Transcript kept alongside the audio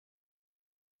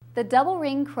The double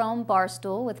ring chrome bar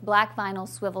stool with black vinyl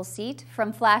swivel seat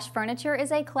from Flash Furniture is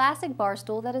a classic bar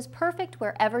stool that is perfect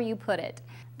wherever you put it.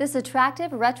 This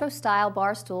attractive retro style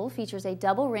bar stool features a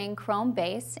double ring chrome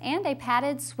base and a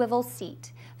padded swivel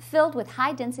seat filled with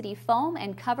high density foam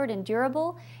and covered in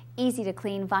durable, easy to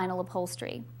clean vinyl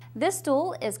upholstery. This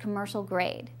stool is commercial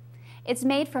grade. It's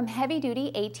made from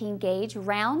heavy-duty 18-gauge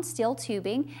round steel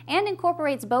tubing and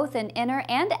incorporates both an inner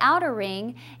and outer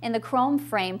ring in the chrome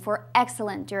frame for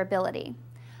excellent durability.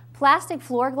 Plastic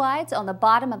floor glides on the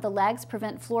bottom of the legs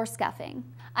prevent floor scuffing.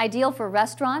 Ideal for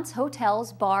restaurants,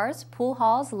 hotels, bars, pool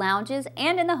halls, lounges,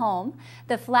 and in the home,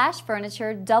 the Flash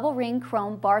Furniture double ring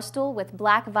chrome bar stool with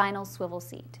black vinyl swivel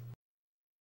seat.